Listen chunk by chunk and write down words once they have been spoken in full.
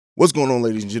What's going on,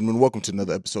 ladies and gentlemen? Welcome to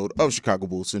another episode of Chicago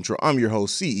Bulls Central. I'm your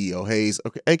host, CEO Hayes,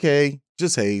 aka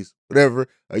just Hayes, whatever.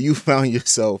 You found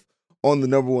yourself on the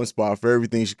number one spot for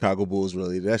everything Chicago Bulls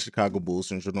related. That's Chicago Bulls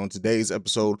Central. On today's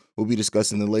episode, we'll be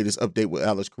discussing the latest update with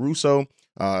Alex Caruso,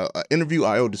 an interview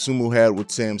Ayo Dosunmu had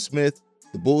with Sam Smith,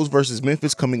 the Bulls versus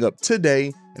Memphis coming up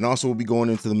today, and also we'll be going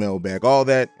into the mailbag. All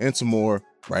that and some more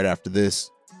right after this.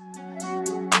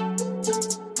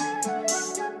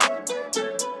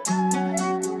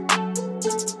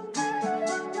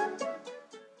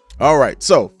 All right,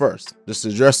 so first, just to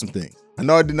address some things. I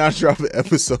know I did not drop an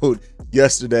episode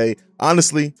yesterday.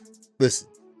 Honestly, listen,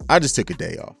 I just took a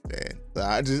day off, man.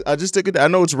 I just took a day. I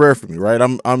know it's rare for me, right?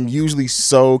 I'm usually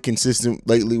so consistent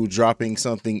lately with dropping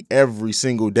something every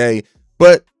single day,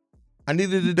 but I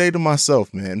needed a day to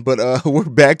myself, man. But we're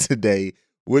back today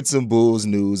with some Bulls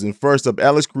news. And first up,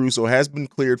 Alex Caruso has been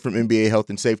cleared from NBA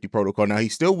health and safety protocol. Now, he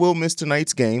still will miss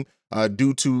tonight's game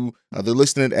due to, they're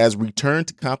listing it as return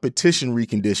to competition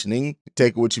reconditioning.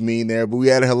 Take what you mean there. But we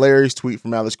had a hilarious tweet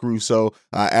from Alex Caruso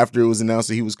after it was announced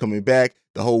that he was coming back.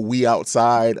 The whole "we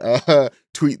outside"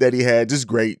 tweet that he had, just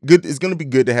great. Good. It's going to be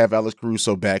good to have Alex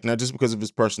Caruso back, not just because of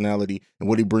his personality and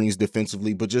what he brings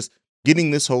defensively, but just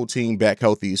getting this whole team back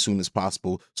healthy as soon as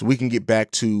possible so we can get back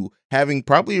to having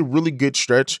probably a really good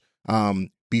stretch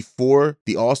before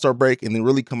the All-Star break and then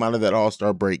really come out of that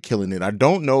All-Star break killing it. I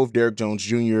don't know if Derrick Jones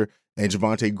Jr. and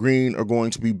Javonte Green are going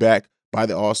to be back by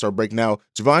the All-Star break. Now,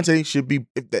 Javonte should be,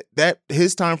 that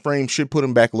his time frame should put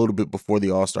him back a little bit before the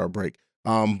All-Star break.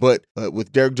 But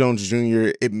with Derrick Jones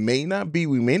Jr., it may not be,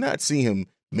 we may not see him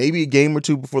maybe a game or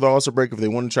two before the All-Star break if they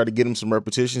want to try to get him some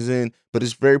repetitions in, but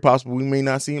it's very possible we may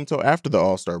not see him until after the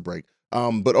All-Star break.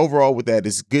 But overall with that,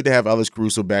 it's good to have Alex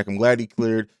Caruso back. I'm glad he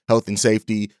cleared health and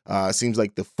safety. Seems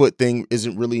like the foot thing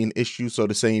isn't really an issue, so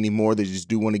to say, anymore. They just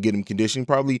do want to get him conditioned,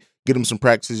 probably get him some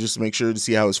practices just to make sure to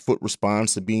see how his foot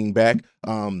responds to being back.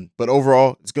 But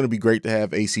overall, it's going to be great to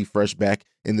have AC Fresh back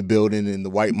in the building and the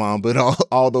White Mamba and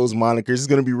all those monikers. It's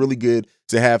going to be really good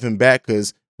to have him back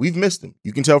because we've missed him.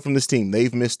 You can tell from this team.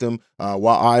 They've missed him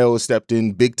while Ayo has stepped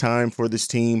in big time for this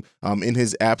team in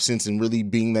his absence and really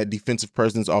being that defensive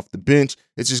presence off the bench.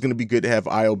 It's just going to be good to have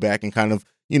Ayo back and kind of,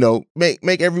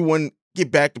 make everyone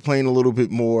get back to playing a little bit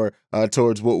more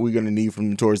towards what we're going to need from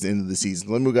them towards the end of the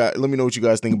season. Let me know what you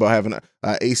guys think about having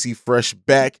AC Fresh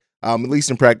back. At least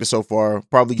in practice so far.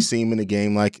 Probably see him in a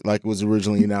game like it was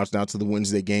originally announced now to the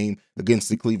Wednesday game against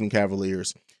the Cleveland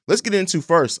Cavaliers. Let's get into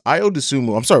first, Ayo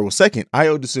Dosunmu. Second,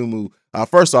 Ayo Dosunmu.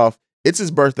 First off, it's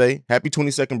his birthday. Happy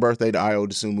 22nd birthday to Ayo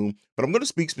Dosunmu. But I'm going to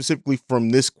speak specifically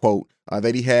from this quote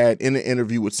that he had in an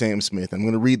interview with Sam Smith. I'm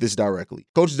going to read this directly.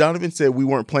 Coach Donovan said we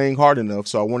weren't playing hard enough,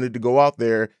 so I wanted to go out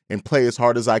there and play as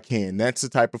hard as I can. That's the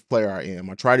type of player I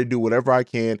am. I try to do whatever I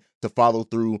can to follow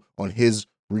through on his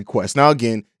request. Now,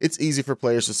 again, it's easy for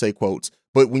players to say quotes,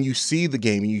 but when you see the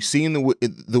game and you see in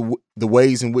the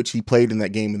ways in which he played in that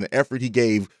game and the effort he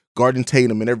gave guarding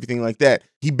Tatum and everything like that,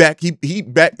 he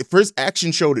first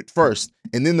action showed it first,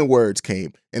 and then the words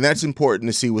came, and that's important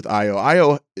to see with Ayo.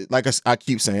 Ayo, like I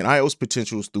keep saying, Ayo's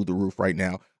potential is through the roof right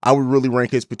now. I would really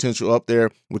rank his potential up there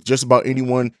with just about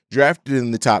anyone drafted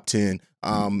in the top 10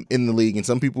 in the league, and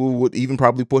some people would even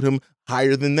probably put him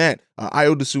higher than that.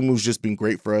 Ayo Dosunmu's just been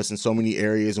great for us in so many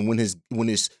areas, and when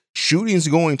his shooting's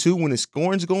going too, when his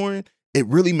scoring's going, it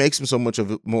really makes him so much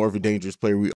more of a dangerous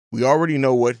player. We already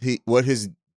know what his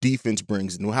defense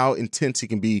brings and how intense he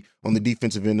can be on the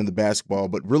defensive end of the basketball,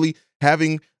 but really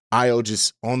having Ayo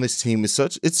just on this team is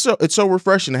it's so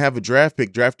refreshing to have a draft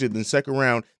pick drafted in the second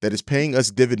round that is paying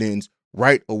us dividends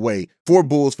right away. For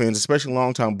Bulls fans, especially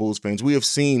longtime Bulls fans, we have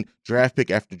seen draft pick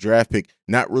after draft pick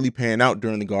not really pan out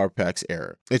during the GarPax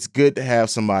era. It's good to have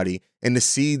somebody and to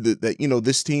see that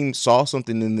this team saw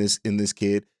something in this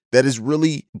kid that is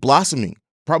really blossoming,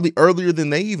 probably earlier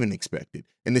than they even expected.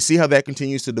 And to see how that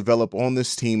continues to develop on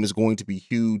this team is going to be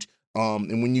huge.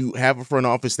 And when you have a front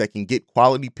office that can get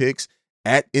quality picks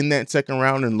in that second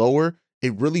round and lower,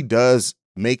 it really does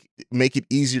make it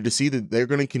easier to see that they're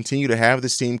going to continue to have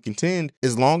this team contend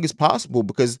as long as possible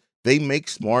because they make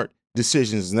smart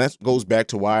decisions. And that goes back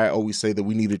to why I always say that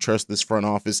we need to trust this front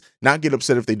office, not get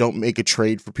upset if they don't make a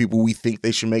trade for people we think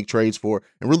they should make trades for,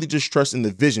 and really just trust in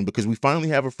the vision, because we finally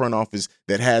have a front office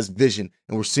that has vision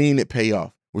and we're seeing it pay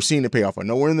off. I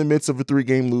know we're in the midst of a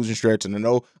 3-game losing stretch, and I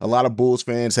know a lot of Bulls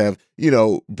fans have,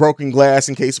 broken glass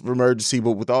in case of emergency.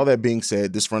 But with all that being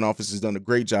said, this front office has done a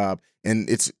great job, and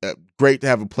it's great to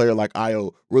have a player like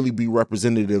Ayo really be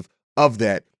representative of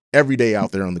that every day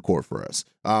out there on the court for us.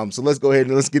 So let's go ahead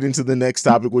and let's get into the next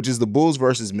topic, which is the Bulls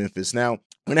versus Memphis. Now,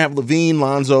 we're going to have LaVine,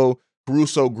 Lonzo,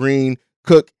 Caruso, Green,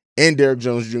 Cook, and Derrick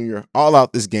Jones Jr. all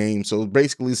out this game. So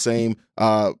basically the same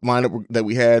lineup that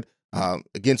we had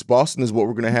against Boston is what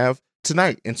we're going to have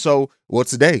tonight. And so, well,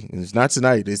 today. It's not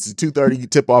tonight. It's a 2:30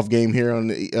 tip-off game here in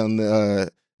the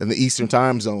Eastern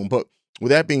time zone. But with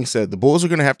that being said, the Bulls are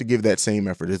going to have to give that same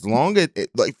effort. As long as,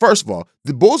 first of all,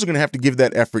 the Bulls are going to have to give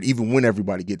that effort even when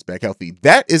everybody gets back healthy.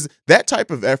 That type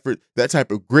of effort, that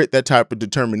type of grit, that type of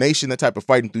determination, that type of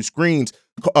fighting through screens,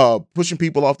 pushing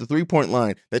people off the three-point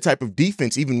line, that type of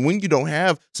defense, even when you don't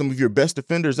have some of your best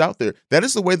defenders out there. That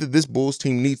is the way that this Bulls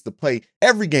team needs to play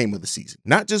every game of the season,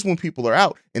 not just when people are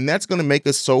out. And that's going to make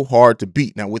us so hard to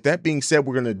beat. Now, with that being said,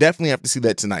 we're going to definitely have to see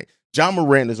that tonight. Ja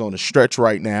Morant is on a stretch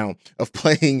right now of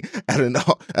playing at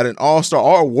an all-star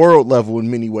or world level in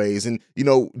many ways. And,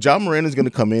 Ja Morant is going to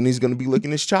come in. He's going to be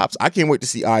licking his chops. I can't wait to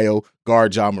see Ayo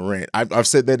guard Ja Morant. I've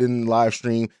said that in the live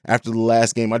stream after the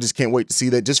last game. I just can't wait to see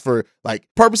that just for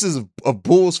purposes of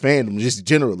Bulls fandom, just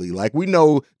generally. We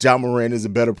know Ja Morant is a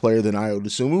better player than Ayo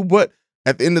Dosunmu, but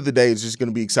at the end of the day, it's just going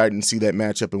to be exciting to see that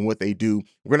matchup and what they do.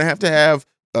 We're going to have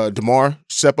DeMar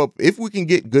step up. If we can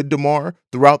get good DeMar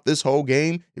throughout this whole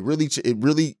game, it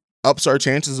really ups our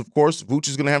chances. Of course, Vooch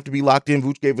is going to have to be locked in.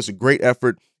 Vooch gave us a great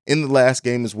effort in the last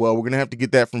game as well. We're going to have to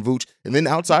get that from Vooch. And then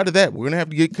outside of that, we're going to have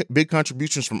to get big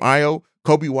contributions from Ayo,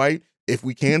 Kobe White, if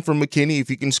we can from McKinney, if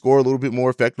he can score a little bit more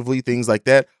effectively, things like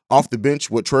that. Off the bench,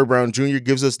 what Troy Brown Jr.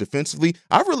 gives us defensively,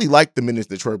 I really like the minutes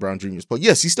that Troy Brown Jr. has played.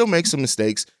 Yes, he still makes some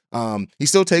mistakes. He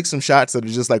still takes some shots that are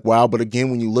just wow. But again,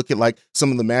 when you look at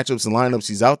some of the matchups and lineups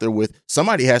he's out there with,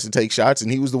 somebody has to take shots,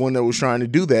 and he was the one that was trying to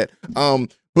do that.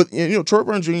 But Troy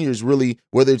Brown Jr. is really,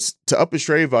 whether it's to up his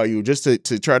trade value or just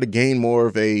to try to gain more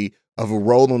of a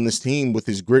role on this team with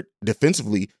his grit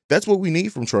defensively, that's what we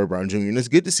need from Troy Brown Jr. And it's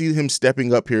good to see him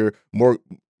stepping up here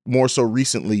more so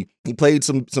recently. He played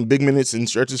some big minutes and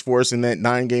stretches for us in that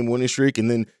 9-game winning streak.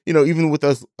 And then, even with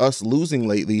us losing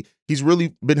lately, he's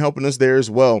really been helping us there as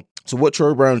well. So what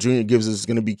Troy Brown Jr. gives us is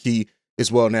going to be key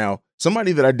as well. Now,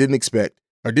 somebody that I didn't expect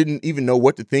or didn't even know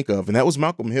what to think of, and that was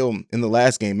Malcolm Hill in the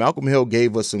last game. Malcolm Hill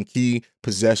gave us some key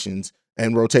possessions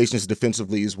and rotations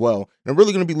defensively as well. And I'm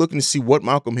really going to be looking to see what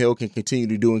Malcolm Hill can continue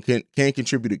to do and can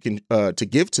contribute to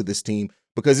give to this team,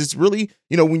 because it's really,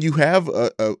 when you have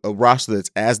a roster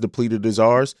that's as depleted as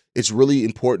ours, it's really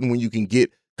important when you can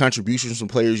get contributions from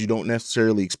players you don't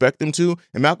necessarily expect them to.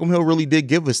 And Malcolm Hill really did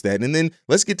give us that. And then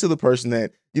let's get to the person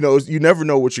that, you never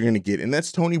know what you're going to get. And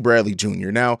that's Tony Bradley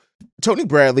Jr. Now, Tony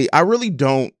Bradley, I really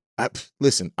don't,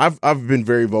 listen, I've been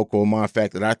very vocal on my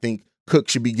fact that I think Cook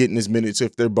should be getting his minutes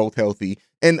if they're both healthy.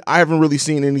 And I haven't really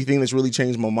seen anything that's really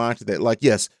changed my mind to that.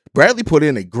 Yes, Bradley put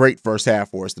in a great first half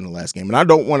for us in the last game. And I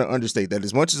don't want to understate that.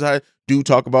 As much as I do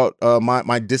talk about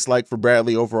my dislike for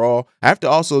Bradley overall, I have to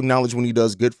also acknowledge when he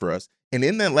does good for us. And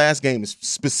in that last game,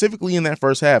 specifically in that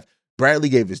first half, Bradley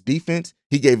gave us defense.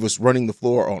 He gave us running the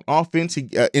floor on offense. He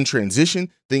in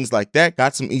transition, things like that,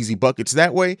 got some easy buckets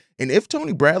that way. And if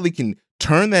Tony Bradley can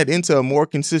turn that into a more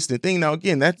consistent thing. Now,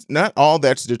 again, that's not all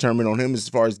that's determined on him as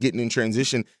far as getting in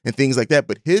transition and things like that,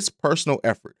 but his personal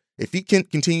effort, if he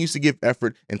continues to give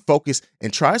effort and focus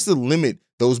and tries to limit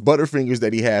those butterfingers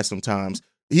that he has sometimes,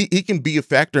 he can be a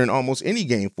factor in almost any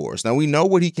game for us. Now, we know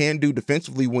what he can do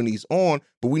defensively when he's on,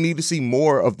 but we need to see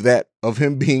more of that, of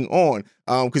him being on,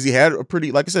 because he had a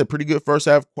pretty good first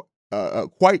half,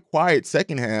 quite quiet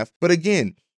second half. But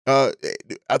again,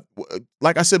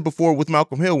 like I said before with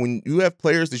Malcolm Hill, when you have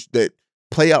players that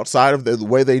play outside of the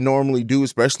way they normally do,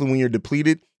 especially when you're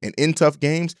depleted and in tough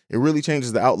games, it really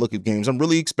changes the outlook of games. I'm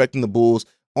really expecting the Bulls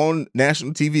on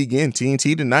national TV again,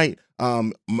 TNT tonight,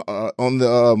 on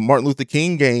the Martin Luther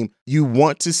King game. You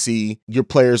want to see your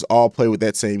players all play with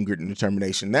that same grit and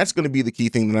determination. That's going to be the key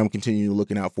thing that I'm continuing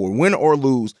looking out for. Win or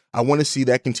lose, I want to see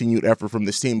that continued effort from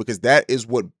this team, because that is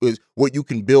what you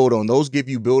can build on. Those give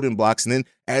you building blocks, and then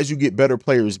as you get better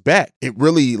players back, it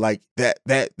really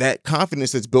that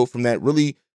confidence that's built from that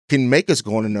really can make us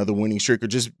go on another winning streak, or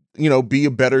just, be a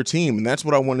better team. And that's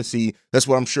what I want to see. That's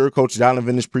what I'm sure Coach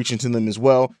Donovan is preaching to them as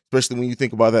well, especially when you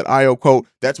think about that Ayo quote.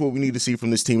 That's what we need to see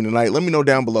from this team tonight. Let me know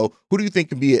down below, who do you think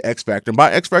can be an X factor? And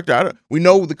by X factor, we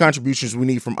know the contributions we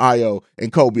need from Ayo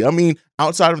and Kobe. I mean,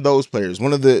 outside of those players,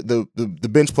 one of the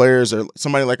bench players or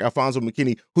somebody like Alfonso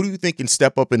McKinney, who do you think can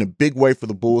step up in a big way for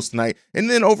the Bulls tonight? And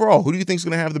then overall, who do you think is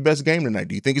going to have the best game tonight?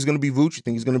 Do you think it's going to be Vooch? You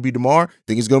think it's going to be DeMar?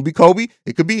 Think it's going to be Kobe?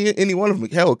 It could be any one of them.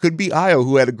 Hell, it could be Ayo,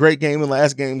 who had a great game in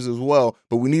last games as well.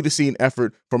 But we need to see an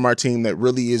effort from our team that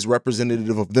really is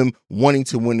representative of them wanting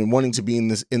to win and wanting to be in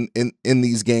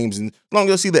these games. And as long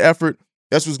as I see the effort,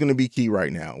 that's what's going to be key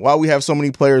right now. While we have so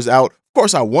many players out, of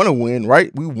course, I want to win,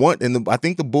 right? We want, and I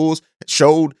think the Bulls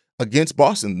showed against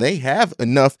Boston. They have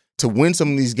enough to win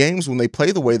some of these games when they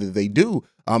play the way that they do,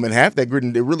 and have that grit.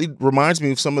 And it really reminds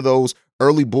me of some of those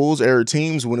early Bulls era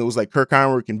teams when it was like Kirk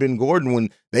Heinrich and Ben Gordon, when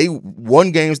they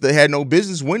won games they had no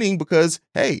business winning because,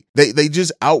 hey, they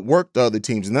just outworked the other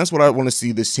teams. And that's what I want to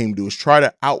see this team do, is try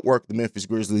to outwork the Memphis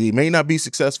Grizzlies. It may not be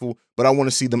successful, but I want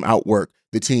to see them outwork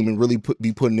the team and really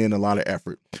be putting in a lot of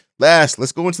effort. Last,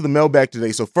 let's go into the mailbag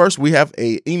today. So first, we have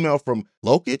a email from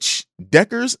Lokich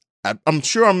Deckers. I'm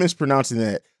sure I'm mispronouncing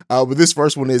that. But this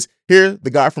first one is, here,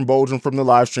 the guy from Belgium from the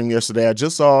live stream yesterday. I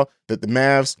just saw that the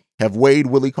Mavs have waived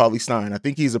Willie Cauley-Stein. I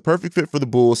think he's a perfect fit for the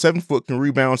Bulls. 7 foot, can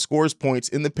rebound, scores points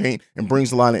in the paint, and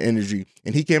brings a lot of energy.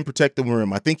 And he can protect the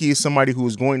rim. I think he is somebody who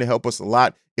is going to help us a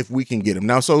lot if we can get him.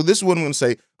 Now, so this is what I'm going to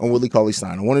say on Willie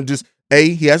Cauley-Stein. I want to just,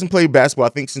 he hasn't played basketball, I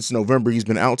think, since November. He's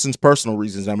been out since personal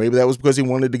reasons. Now, maybe that was because he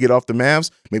wanted to get off the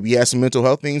Mavs. Maybe he has some mental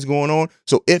health things going on.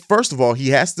 So, first of all, he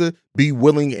has to be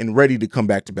willing and ready to come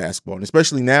back to basketball. And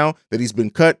especially now that he's been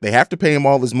cut, they have to pay him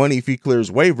all his money if he clears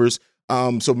waivers.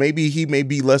 So maybe he may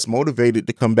be less motivated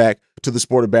to come back to the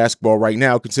sport of basketball right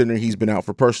now, considering he's been out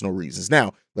for personal reasons.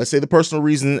 Now, let's say the personal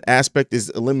reason aspect is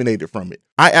eliminated from it.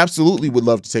 I absolutely would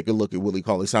love to take a look at Willie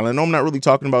Cauley-Stein. I know I'm not really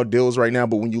talking about deals right now,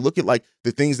 but when you look at like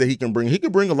the things that he can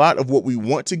bring a lot of what we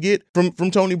want to get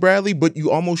from Tony Bradley, but you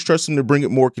almost trust him to bring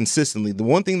it more consistently. The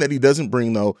one thing that he doesn't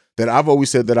bring, though, that I've always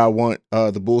said that I want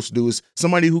the Bulls to do is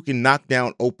somebody who can knock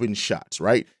down open shots,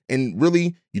 right? And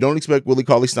really, you don't expect Willie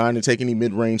Cauley-Stein to take any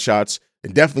mid-range shots,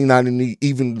 and definitely not any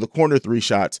even the corner 3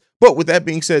 shots. But with that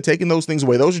being said, taking those things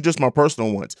away, those are just my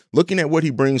personal ones. Looking at what he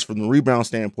brings from the rebound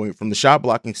standpoint, from the shot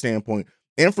blocking standpoint,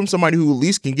 and from somebody who at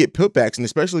least can get putbacks, and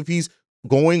especially if he's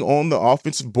going on the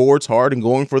offensive boards hard and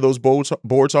going for those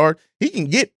boards hard, he can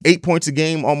get 8 points a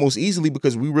game almost easily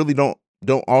because we really don't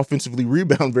offensively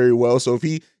rebound very well. So if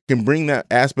he can bring that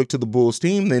aspect to the Bulls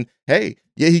team, then hey,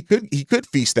 yeah, he could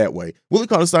feast that way. Willie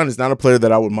Cauley-Stein is not a player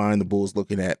that I would mind the Bulls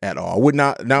looking at all. I would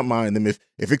not mind them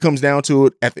if it comes down to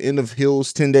it at the end of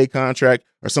Hill's 10-day contract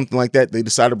or something like that. They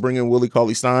decide to bring in Willie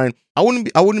Cauley-Stein. I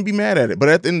wouldn't be mad at it. But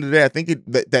at the end of the day, I think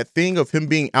that thing of him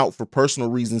being out for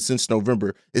personal reasons since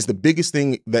November is the biggest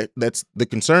thing that's the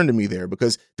concern to me there,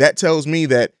 because that tells me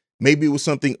that maybe it was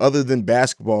something other than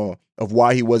basketball of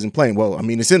why he wasn't playing. Well, I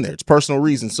mean, it's in there. It's personal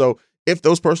reasons. So if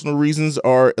those personal reasons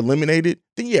are eliminated,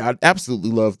 then yeah, I'd absolutely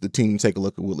love the team to take a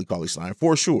look at Willie Cauley-Stein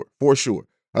for sure. All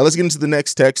right, let's get into the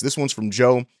next text. This one's from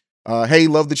Joe. Hey,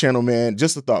 love the channel, man.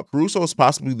 Just a thought. Caruso is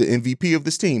possibly the MVP of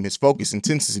this team. His focus,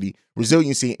 intensity,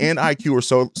 resiliency, and IQ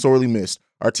are sorely missed.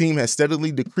 Our team has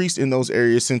steadily decreased in those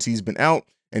areas since he's been out,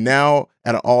 and now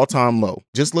at an all-time low.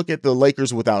 Just look at the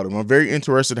Lakers without him. I'm very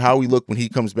interested how we look when he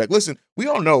comes back. Listen, we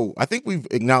all know, I think we've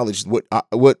acknowledged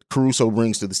what Caruso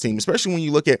brings to this team, especially when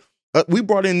you look at we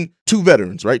brought in 2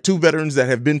 veterans, right? 2 veterans that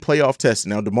have been playoff tested.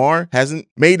 Now, DeMar hasn't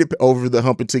made it over the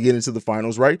hump to get into the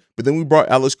finals, right? But then we brought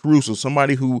Alex Caruso,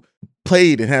 somebody who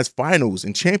played and has finals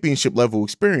and championship level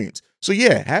experience. So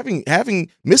yeah,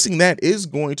 missing that is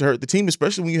going to hurt the team,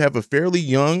 especially when you have a fairly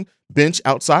young bench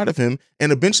outside of him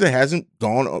and a bench that hasn't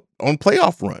gone on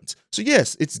playoff runs. So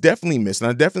yes, it's definitely missed. And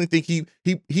I definitely think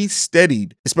he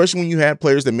steadied, especially when you had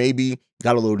players that maybe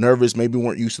got a little nervous, maybe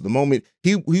weren't used to the moment.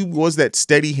 He was that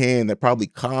steady hand that probably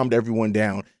calmed everyone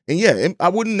down. And yeah, I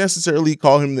wouldn't necessarily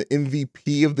call him the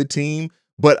MVP of the team,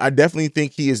 but I definitely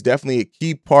think he is definitely a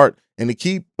key part and a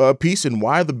key piece in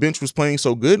why the bench was playing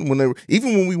so good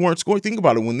even when we weren't scoring. Think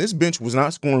about it. When this bench was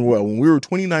not scoring well, when we were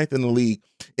 29th in the league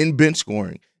in bench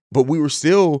scoring, but we were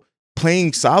still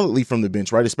playing solidly from the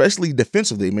bench, right? Especially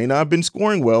defensively. It may not have been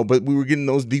scoring well, but we were getting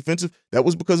those defensive. That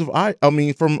was because of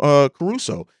from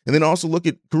Caruso. And then also look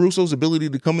at Caruso's ability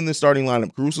to come in the starting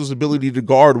lineup, Caruso's ability to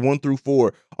guard 1 through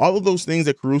 4. All of those things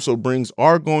that Caruso brings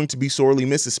are going to be sorely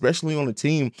missed, especially on a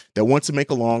team that wants to make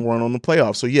a long run on the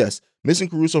playoffs. So yes, missing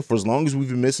Caruso for as long as we've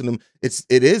been missing him, it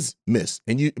is missed.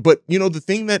 But the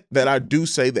thing that I do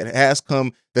say that has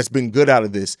come that's been good out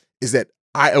of this is that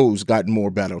Io's gotten more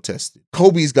battle tested.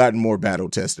 Kobe's gotten more battle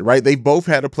tested, right? They both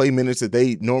had to play minutes that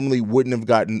they normally wouldn't have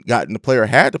gotten. The player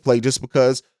had to play just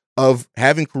because of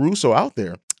having Caruso out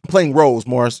there playing roles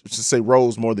more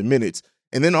than minutes.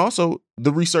 And then also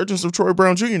the resurgence of Troy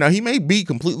Brown Jr. Now, he may be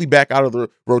completely back out of the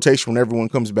rotation when everyone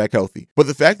comes back healthy. But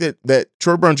the fact that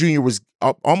Troy Brown Jr. was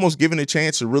almost given a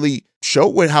chance to really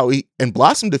show how he and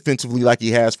blossom defensively like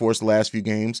he has for us the last few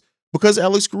games, because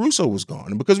Alex Caruso was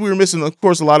gone and because we were missing, of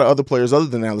course, a lot of other players other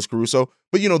than Alex Caruso.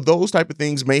 But, those type of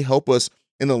things may help us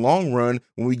in the long run.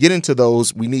 When we get into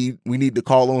those, we need to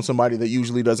call on somebody that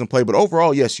usually doesn't play. But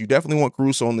overall, yes, you definitely want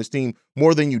Caruso on this team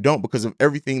more than you don't because of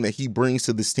everything that he brings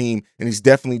to this team. And he's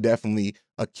definitely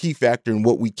a key factor in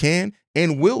what we can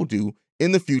and will do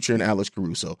in the future in Alex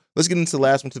Caruso. Let's get into the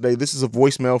last one today. This is a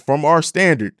voicemail from our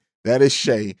standard. That is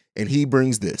Shay, and he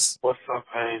brings this. What's up,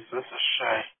 Hayes? This is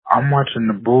Shay. I'm watching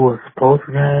the Bulls post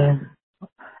game,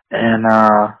 and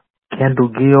Kendall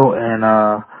Gill and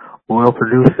Will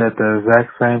Produce said the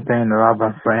exact same thing that I've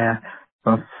been saying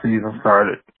since the season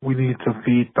started. We need to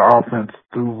feed the offense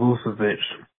through Vucevic.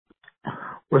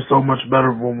 We're so much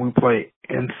better when we play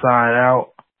inside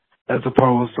out as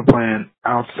opposed to playing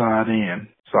outside in.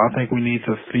 So I think we need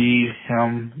to feed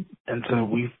him until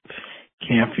we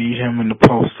can't feed him in the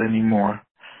post anymore.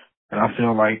 And I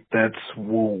feel like that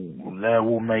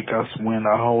will make us win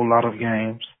a whole lot of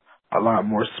games a lot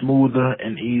more smoother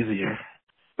and easier.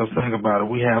 So think about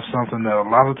it. We have something that a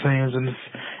lot of teams in this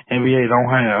NBA don't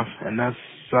have, and that's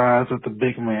size at the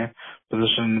big man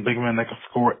position, the big man that can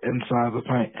score inside the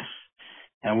paint.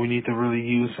 And we need to really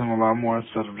use him a lot more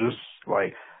instead of just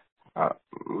like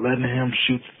letting him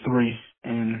shoot the three.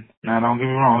 And now don't get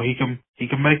me wrong, he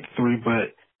can make the three,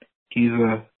 but he's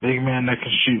a big man that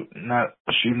can shoot, not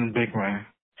a shooting big man.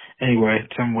 Anyway,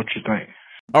 tell me what you think.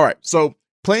 All right, so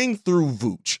playing through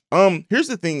Vooch. Here's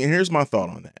the thing, and here's my thought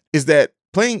on that. Is that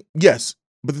playing, yes,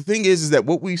 but the thing is that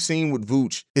what we've seen with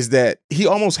Vooch is that he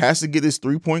almost has to get his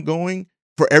 3-point going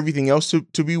for everything else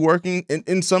to be working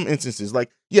in some instances.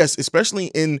 Like, yes,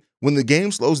 especially when the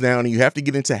game slows down and you have to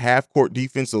get into half-court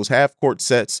defense, those half-court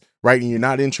sets, right, and you're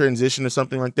not in transition or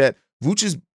something like that,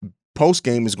 Vooch's post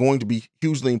game is going to be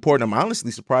hugely important. I'm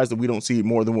honestly surprised that we don't see it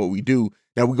more than what we do.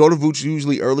 Now, we go to Vooch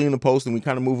usually early in the post and we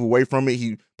kind of move away from it.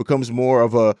 He becomes more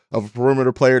of a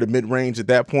perimeter player to mid-range at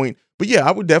that point. But yeah,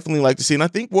 I would definitely like to see, and I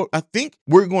think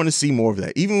we're going to see more of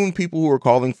that. Even when people who are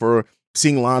calling for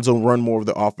seeing Lonzo run more of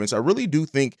the offense, I really do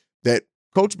think that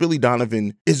Coach Billy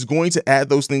Donovan is going to add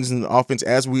those things in the offense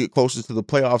as we get closer to the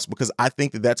playoffs, because I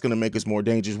think that that's going to make us more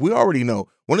dangerous. We already know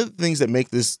one of the things that make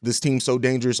this team so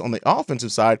dangerous on the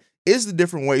offensive side is the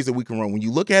different ways that we can run. When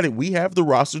you look at it, we have the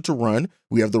roster to run.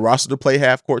 We have the roster to play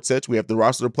half-court sets. We have the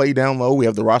roster to play down low. We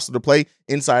have the roster to play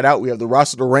inside out. We have the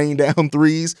roster to rain down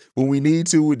threes when we need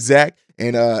to with Zach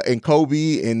and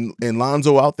Kobe and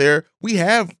Lonzo out there. We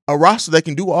have a roster that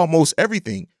can do almost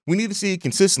everything. We need to see it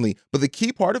consistently. But the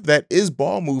key part of that is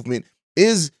ball movement,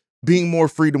 is being more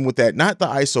freedom with that, not the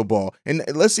ISO ball. And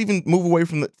let's even move away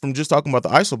from just talking about the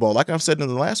ISO ball. Like I've said in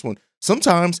the last one,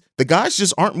 sometimes the guys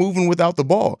just aren't moving without the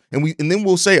ball. And then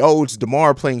we'll say, oh, it's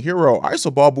DeMar playing hero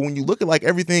ISO ball. But when you look at like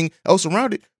everything else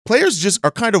around it, players just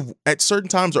are kind of at certain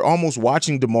times are almost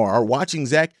watching DeMar or watching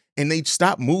Zach, and they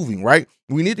stop moving, right?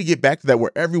 We need to get back to that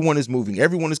where everyone is moving.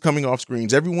 Everyone is coming off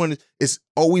screens. Everyone is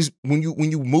always, when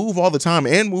you move all the time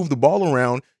and move the ball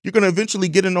around, you're going to eventually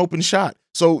get an open shot.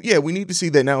 So yeah, we need to see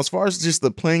that. Now, as far as just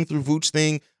the playing through Vooch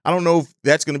thing, I don't know if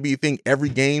that's going to be a thing every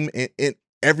game in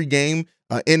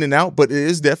and out, but it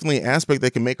is definitely an aspect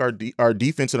that can make our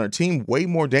defense and our team way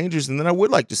more dangerous, and then I would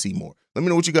like to see more. Let me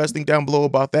know what you guys think down below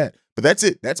about that. But that's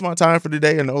it. That's my time for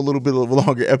today. I know a little bit of a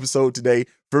longer episode today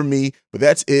for me, but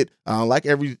that's it. Like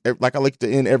I like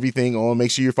to end everything on, make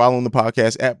sure you're following the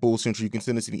podcast at Bull Central. You can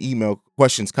send us an email,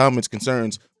 questions, comments,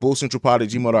 concerns,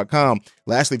 bullcentralpod@gmail.com.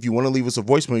 Lastly, if you want to leave us a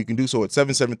voicemail, you can do so at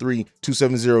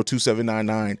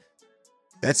 773-270-2799.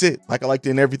 That's it. Like I like to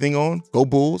end everything on. Go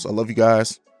Bulls. I love you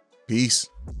guys. Peace.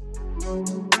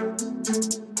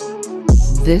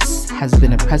 This has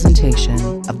been a presentation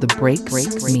of the Break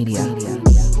Media.